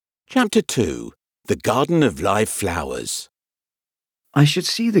Chapter 2. The Garden of Live Flowers. "I should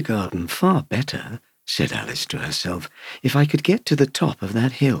see the garden far better," said Alice to herself, "if I could get to the top of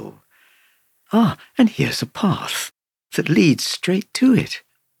that hill. Ah, and here's a path that leads straight to it.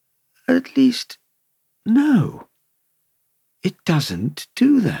 At least, no, it doesn't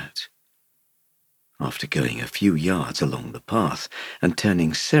do that." After going a few yards along the path and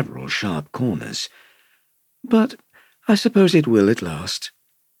turning several sharp corners, "But I suppose it will at last.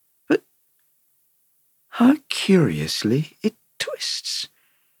 But how curiously it twists.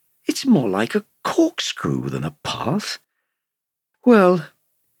 It's more like a corkscrew than a path. Well,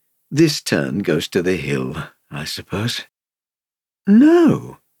 this turn goes to the hill, I suppose.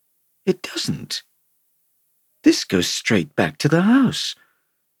 No, it doesn't. This goes straight back to the house.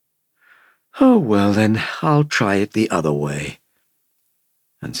 Oh, well, then I'll try it the other way."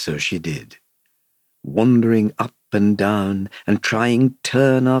 And so she did, wandering up and down and trying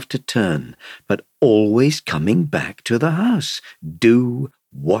turn after turn, but always coming back to the house, do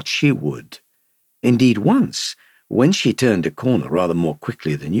what she would. Indeed, once, when she turned a corner rather more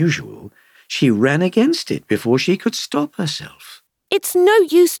quickly than usual, she ran against it before she could stop herself. "It's no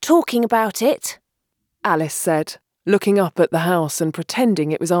use talking about it," Alice said, looking up at the house and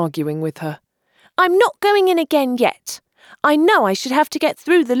pretending it was arguing with her. "I'm not going in again yet. I know I should have to get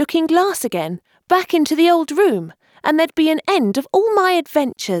through the looking glass again, back into the old room, and there'd be an end of all my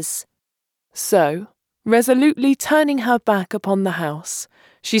adventures." So, resolutely turning her back upon the house,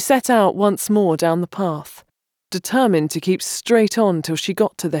 she set out once more down the path, determined to keep straight on till she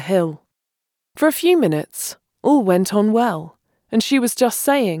got to the hill. For a few minutes, all went on well, and she was just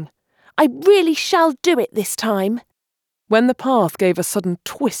saying, "I really shall do it this time," when the path gave a sudden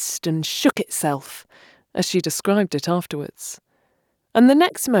twist and shook itself, as she described it afterwards. And the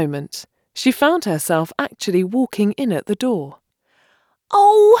next moment, she found herself actually walking in at the door.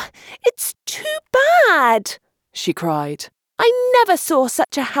 "Oh, it's too bad," she cried. "I never saw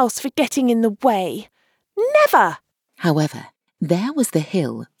such a house for getting in the way. Never!" However, there was the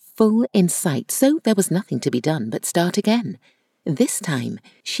hill full in sight, so there was nothing to be done but start again. This time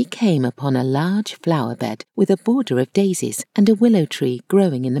she came upon a large flower bed with a border of daisies and a willow tree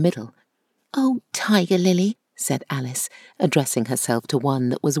growing in the middle. "Oh, Tiger Lily," said Alice, addressing herself to one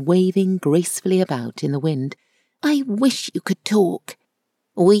that was waving gracefully about in the wind, "I wish you could talk."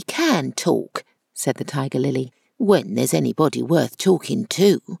 "We can talk," said the Tiger Lily, "when there's anybody worth talking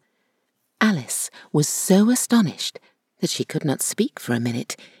to." Alice was so astonished that she could not speak for a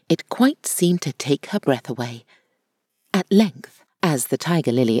minute. It quite seemed to take her breath away. At length, as the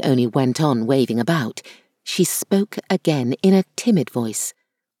Tiger Lily only went on waving about, she spoke again in a timid voice,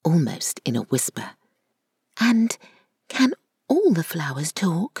 almost in a whisper. "And can all the flowers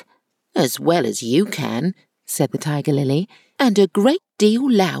talk?" "As well as you can," said the Tiger Lily, "and a great deal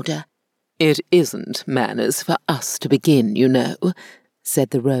louder." "It isn't manners for us to begin, you know," said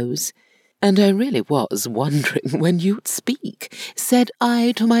the Rose. "And I really was wondering when you'd speak. Said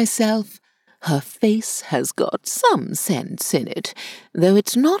I to myself, her face has got some sense in it, though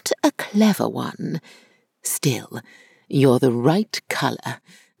it's not a clever one. Still, you're the right colour,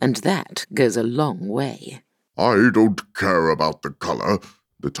 and that goes a long way." "I don't care about the colour,"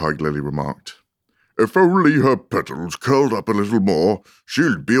 the Tiger Lily remarked. "If only her petals curled up a little more,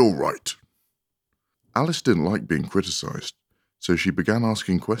 she'll be all right." Alice didn't like being criticised, so she began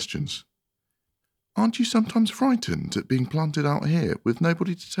asking questions. "Aren't you sometimes frightened at being planted out here with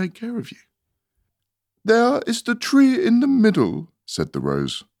nobody to take care of you?" "There is the tree in the middle," said the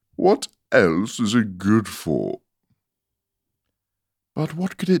Rose. "What else is it good for?" "But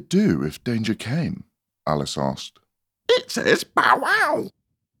what could it do if danger came?" Alice asked. "It says bow wow,"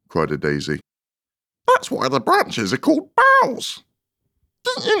 cried a daisy. "That's why the branches are called boughs.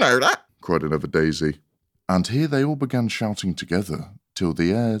 Didn't you know that?" cried another daisy. And here they all began shouting together, till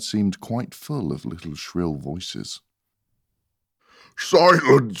the air seemed quite full of little shrill voices.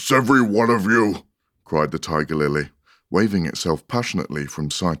 "Silence, every one of you!" cried the Tiger Lily, waving itself passionately from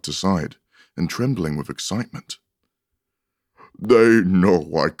side to side, and trembling with excitement. "They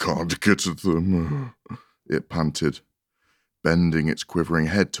know I can't get at them," it panted, bending its quivering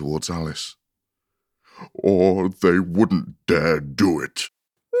head towards Alice. "Or they wouldn't dare do it."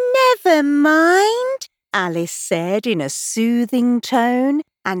 "Never mind," Alice said in a soothing tone,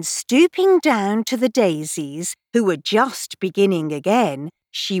 and stooping down to the daisies, who were just beginning again,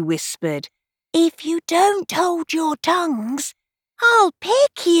 she whispered, "If you don't hold your tongues, I'll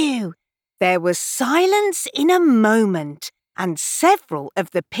pick you." There was silence in a moment, and several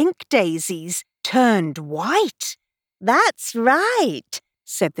of the pink daisies turned white. "That's right,"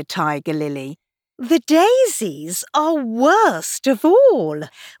 said the Tiger Lily. The daisies are worst of all.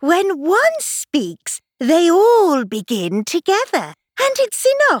 When one speaks, they all begin together, and it's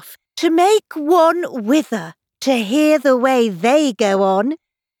enough to make one wither to hear the way they go on.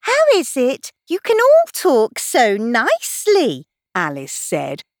 How is it you can all talk so nicely? Alice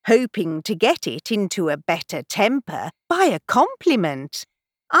said, hoping to get it into a better temper by a compliment.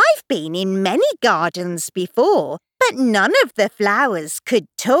 I've been in many gardens before, but none of the flowers could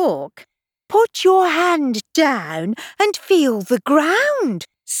talk. Put your hand down and feel the ground,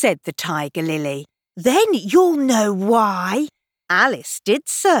 said the tiger lily. Then you'll know why. Alice did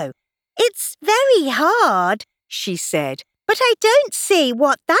so. It's very hard, she said, but I don't see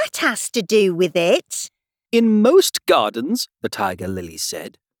what that has to do with it. In most gardens, the tiger lily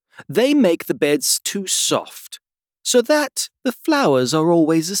said, they make the beds too soft, so that the flowers are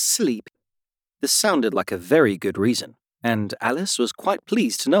always asleep. This sounded like a very good reason, and Alice was quite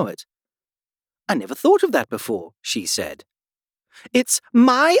pleased to know it. I never thought of that before, she said. It's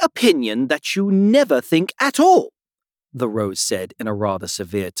my opinion that you never think at all, the rose said in a rather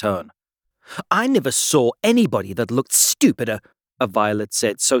severe tone. I never saw anybody that looked stupider, a violet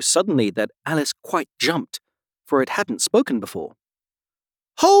said so suddenly that Alice quite jumped, for it hadn't spoken before.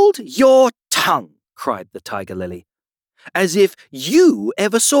 Hold your tongue, cried the tiger lily. As if you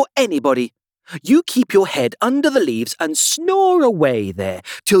ever saw anybody. You keep your head under the leaves and snore away there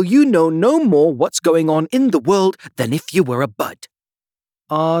till you know no more what's going on in the world than if you were a bud.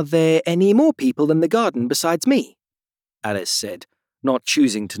 Are there any more people in the garden besides me? Alice said, not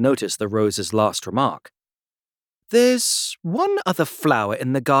choosing to notice the rose's last remark. There's one other flower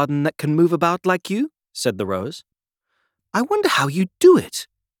in the garden that can move about like you, said the rose. I wonder how you do it.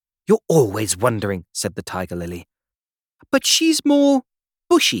 You're always wondering, said the tiger lily. But she's more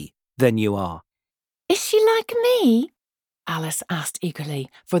bushy than you are. Is she like me? Alice asked eagerly,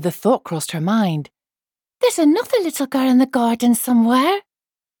 for the thought crossed her mind. There's another little girl in the garden somewhere.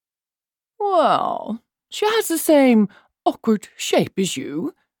 Well, she has the same awkward shape as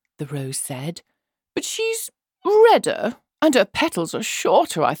you, the rose said, but she's redder, and her petals are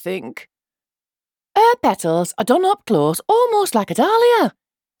shorter, I think. Her petals are done up close, almost like a dahlia,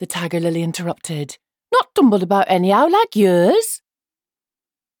 the tiger lily interrupted. Not tumbled about anyhow like yours.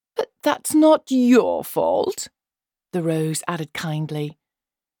 But that's not your fault, the rose added kindly.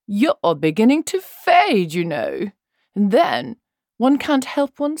 You're beginning to fade, you know, and then one can't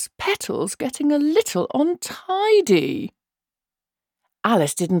help one's petals getting a little untidy.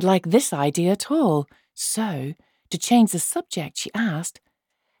 Alice didn't like this idea at all, so, to change the subject, she asked,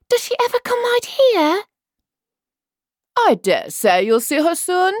 Does she ever come out here? I dare say you'll see her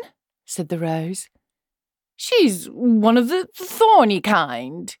soon, said the rose. She's one of the thorny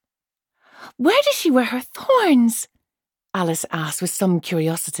kind. Where does she wear her thorns? Alice asked with some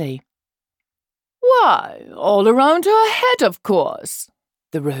curiosity. Why, all around her head, of course,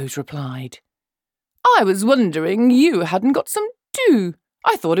 the rose replied. I was wondering you hadn't got some too.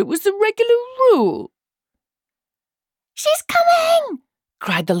 I thought it was the regular rule. She's coming,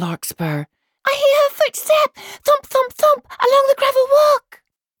 cried the larkspur. I hear her footstep, thump, thump, thump, along the gravel walk.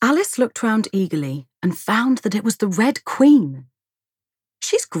 Alice looked round eagerly and found that it was the Red Queen.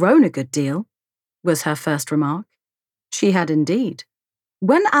 She's grown a good deal, was her first remark. She had indeed.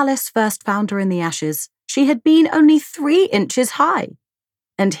 When Alice first found her in the ashes, she had been only 3 inches high.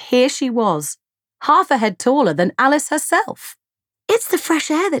 And here she was, half a head taller than Alice herself. It's the fresh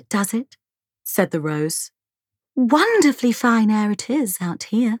air that does it, said the rose. Wonderfully fine air it is out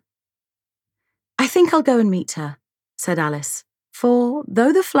here. I think I'll go and meet her, said Alice, for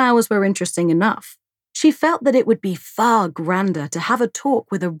though the flowers were interesting enough, she felt that it would be far grander to have a talk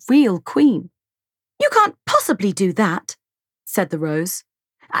with a real queen. You can't possibly do that, said the rose.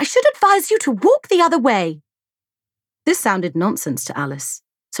 I should advise you to walk the other way. This sounded nonsense to Alice,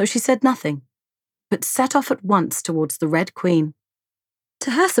 so she said nothing, but set off at once towards the Red Queen.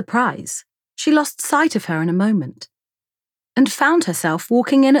 To her surprise, she lost sight of her in a moment, and found herself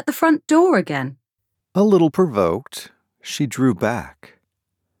walking in at the front door again. A little provoked, she drew back,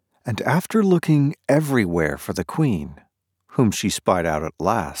 and after looking everywhere for the queen, whom she spied out at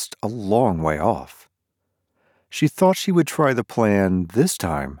last a long way off, she thought she would try the plan this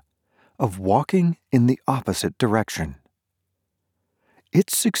time of walking in the opposite direction. It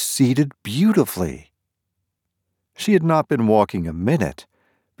succeeded beautifully. She had not been walking a minute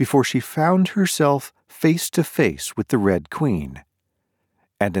before she found herself face to face with the Red Queen,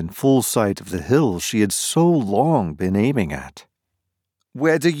 and in full sight of the hill she had so long been aiming at.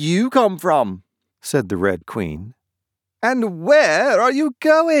 "Where do you come from?" said the Red Queen. "And where are you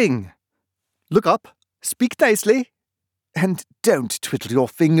going? Look up, speak nicely, and don't twiddle your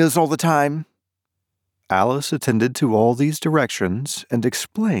fingers all the time." Alice attended to all these directions and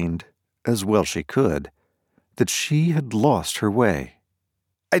explained, as well she could, that she had lost her way.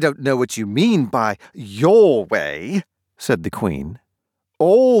 "I don't know what you mean by your way," said the Queen.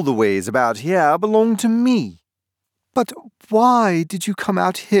 "All the ways about here belong to me." "But why did you come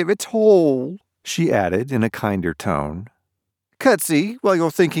out here at all?" she added in a kinder tone. "Curtsy while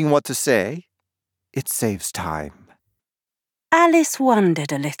you're thinking what to say. It saves time." Alice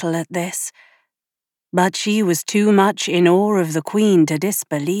wondered a little at this, but she was too much in awe of the Queen to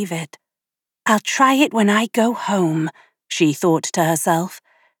disbelieve it. "I'll try it when I go home," she thought to herself.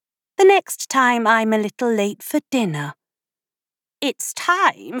 "The next time I'm a little late for dinner." "It's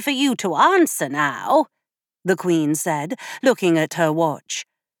time for you to answer now," the Queen said, looking at her watch.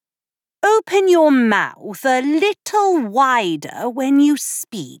 "Open your mouth a little wider when you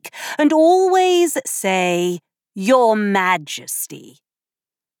speak, and always say, 'Your Majesty.'"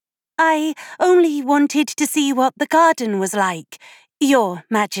 "I only wanted to see what the garden was like, Your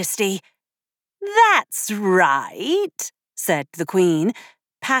Majesty." "That's right," said the Queen,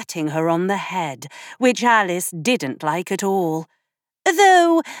 patting her on the head, which Alice didn't like at all.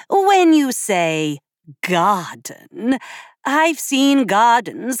 "Though, when you say garden, I've seen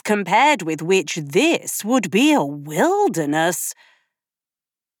gardens compared with which this would be a wilderness."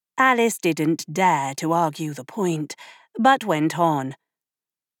 Alice didn't dare to argue the point, but went on.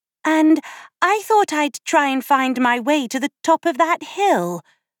 "And I thought I'd try and find my way to the top of that hill."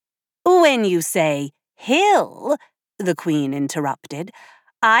 "When you say hill," the Queen interrupted,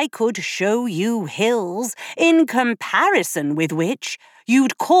 "I could show you hills in comparison with which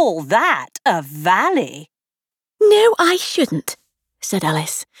you'd call that a valley." "No, I shouldn't," said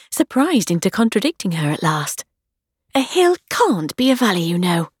Alice, surprised into contradicting her at last. "A hill can't be a valley, you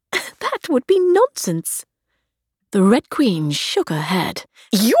know. That would be nonsense." The Red Queen shook her head.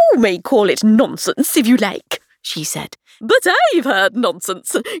 "You may call it nonsense if you like," she said, "but I've heard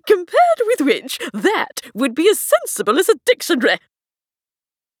nonsense, compared with which that would be as sensible as a dictionary."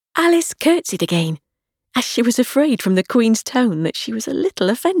 Alice curtsied again, as she was afraid from the Queen's tone that she was a little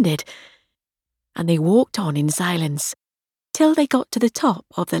offended, and they walked on in silence till they got to the top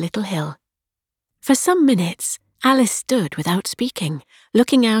of the little hill. For some minutes, Alice stood without speaking,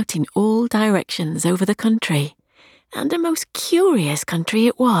 looking out in all directions over the country, and a most curious country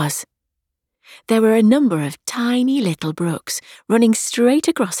it was. There were a number of tiny little brooks running straight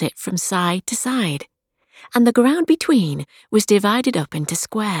across it from side to side, and the ground between was divided up into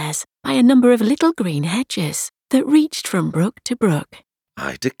squares by a number of little green hedges that reached from brook to brook.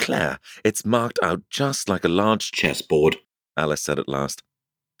 "I declare, it's marked out just like a large chessboard," Alice said at last.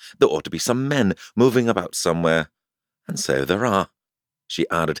 "There ought to be some men moving about somewhere. And so there are," she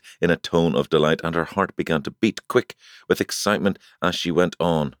added in a tone of delight, and her heart began to beat quick with excitement as she went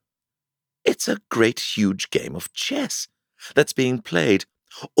on. "It's a great huge game of chess that's being played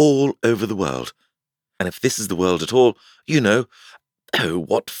all over the world. And if this is the world at all, you know, oh,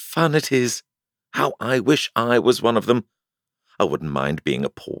 what fun it is! How I wish I was one of them. I wouldn't mind being a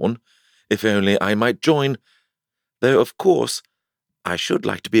pawn, if only I might join, though, of course, I should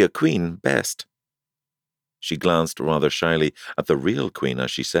like to be a queen best." She glanced rather shyly at the real Queen as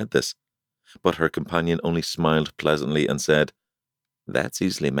she said this, but her companion only smiled pleasantly and said, "That's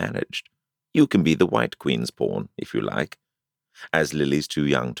easily managed. You can be the White Queen's pawn, if you like, as Lily's too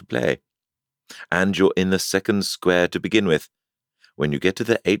young to play. And you're in the 2nd square to begin with. When you get to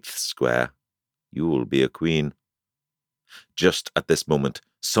the 8th square, you'll be a queen." Just at this moment,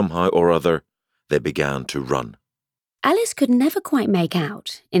 somehow or other, they began to run. Alice could never quite make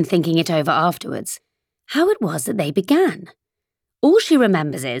out, in thinking it over afterwards, how it was that they began. All she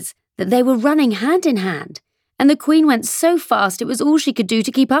remembers is that they were running hand in hand, and the Queen went so fast it was all she could do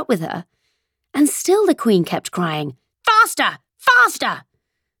to keep up with her. And still the Queen kept crying, "Faster! Faster!"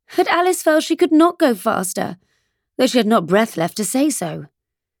 But Alice felt she could not go faster, though she had not breath left to say so.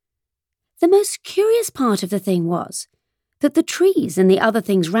 The most curious part of the thing was that the trees and the other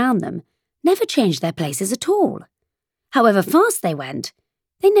things round them never changed their places at all. However fast they went,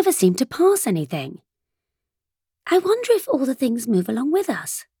 they never seemed to pass anything. "I wonder if all the things move along with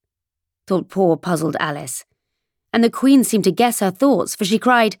us," thought poor puzzled Alice. And the Queen seemed to guess her thoughts, for she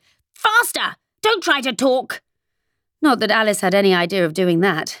cried, "Faster! Don't try to talk!" Not that Alice had any idea of doing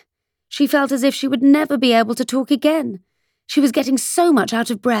that. She felt as if she would never be able to talk again. She was getting so much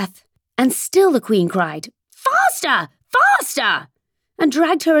out of breath. And still the Queen cried, "Faster! Faster!" and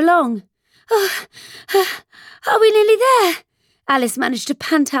dragged her along. Are we nearly there?" Alice managed to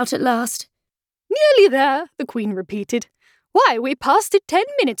pant out at last. "Nearly there," the Queen repeated. "Why, we passed it 10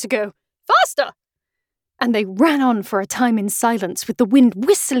 minutes ago. Faster!" and they ran on for a time in silence, with the wind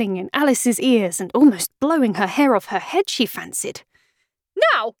whistling in Alice's ears and almost blowing her hair off her head, she fancied.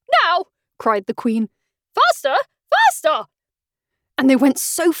 "Now, now!" cried the Queen. "Faster, faster!" And they went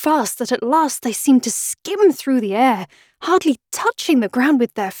so fast that at last they seemed to skim through the air, hardly touching the ground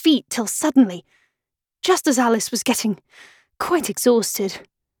with their feet, till suddenly, just as Alice was getting quite exhausted,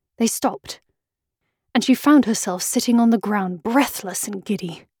 they stopped, and she found herself sitting on the ground, breathless and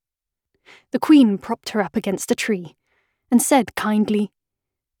giddy. The Queen propped her up against a tree and said kindly,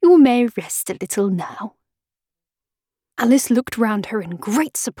 "You may rest a little now." Alice looked round her in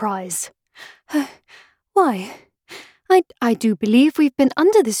great surprise. "Why, I do believe we've been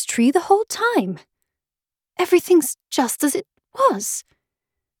under this tree the whole time. Everything's just as it was."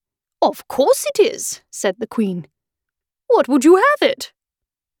 "Of course it is," said the Queen. "What would you have it?"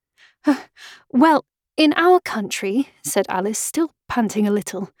 "Well, in our country," said Alice, still panting a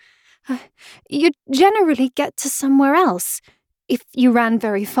little, "you'd generally get to somewhere else if you ran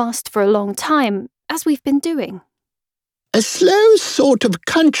very fast for a long time, as we've been doing." "A slow sort of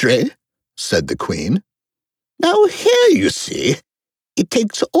country," said the Queen. "Now here, you see, it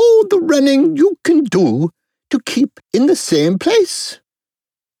takes all the running you can do to keep in the same place.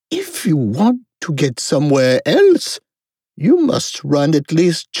 If you want to get somewhere else, you must run at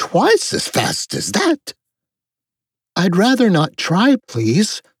least twice as fast as that." "I'd rather not try,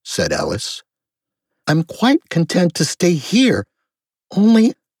 please," said Alice. "I'm quite content to stay here,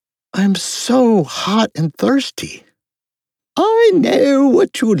 only I'm so hot and thirsty." "I know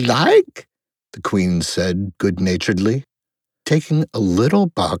what you like," the Queen said good-naturedly, taking a little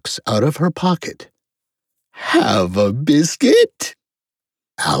box out of her pocket. "Have a biscuit?"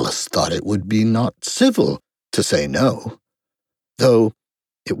 Alice thought it would be not civil to say no, though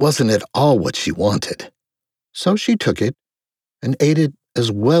it wasn't at all what she wanted. So she took it and ate it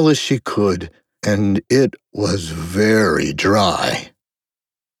as well as she could, and it was very dry.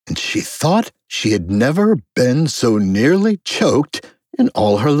 And she thought she had never been so nearly choked in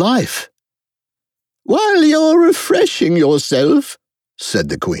all her life. "While you're refreshing yourself," said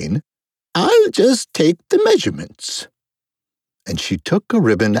the Queen, "I'll just take the measurements." And she took a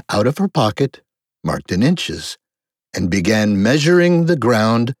ribbon out of her pocket, marked in inches, and began measuring the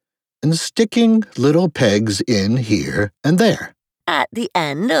ground and sticking little pegs in here and there. "At the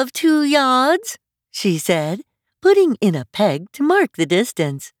end of 2 yards," she said, putting in a peg to mark the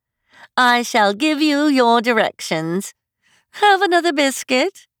distance. "I shall give you your directions. Have another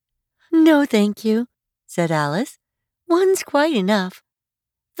biscuit?" "No, thank you," said Alice. "One's quite enough."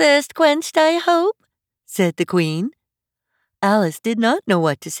 "Thirst quenched, I hope?" said the Queen. Alice did not know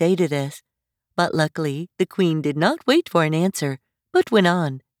what to say to this, but luckily the Queen did not wait for an answer, but went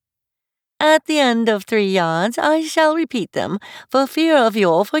on. "At the end of 3 yards I shall repeat them, for fear of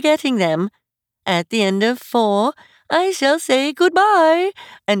your forgetting them. At the end of 4 I shall say goodbye,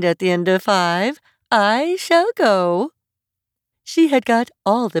 and at the end of 5 I shall go." She had got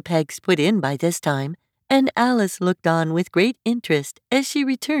all the pegs put in by this time, and Alice looked on with great interest as she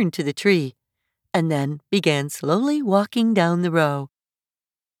returned to the tree, and then began slowly walking down the row.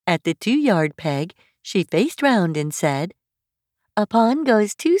 At the 2-yard peg, she faced round and said, "A pawn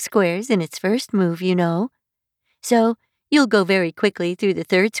goes 2 squares in its first move, you know. So you'll go very quickly through the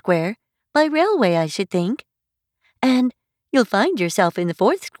 3rd square, by railway, I should think. And you'll find yourself in the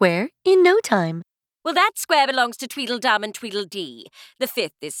 4th square in no time." "Well, that square belongs to Tweedledum and Tweedledee. The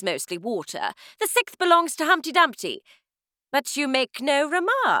 5th is mostly water. The 6th belongs to Humpty Dumpty. But you make no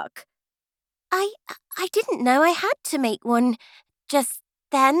remark." I didn't know I had to make one just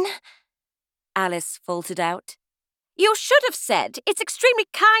then," Alice faltered out. "You should have said, 'It's extremely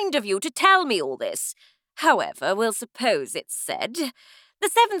kind of you to tell me all this.' However, we'll suppose it's said. The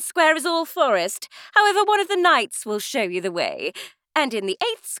 7th square is all forest. However, one of the knights will show you the way. And in the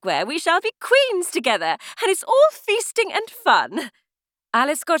 8th square we shall be queens together, and it's all feasting and fun."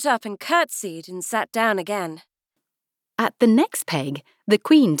 Alice got up and curtsied and sat down again. At the next peg, the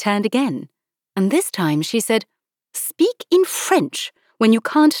Queen turned again, and this time she said, "Speak in French when you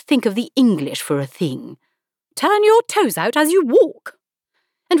can't think of the English for a thing. Turn your toes out as you walk.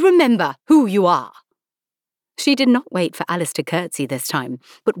 And remember who you are." She did not wait for Alice to curtsy this time,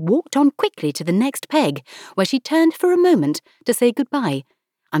 but walked on quickly to the next peg, where she turned for a moment to say goodbye,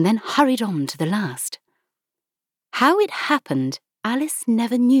 and then hurried on to the last. How it happened, Alice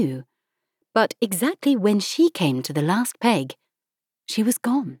never knew, but exactly when she came to the last peg, she was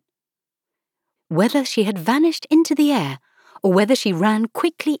gone. Whether she had vanished into the air, or whether she ran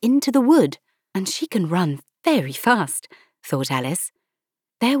quickly into the wood, and she can run very fast, thought Alice,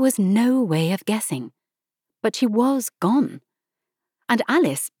 there was no way of guessing. But she was gone, and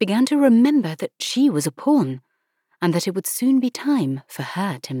Alice began to remember that she was a pawn, and that it would soon be time for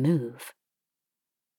her to move.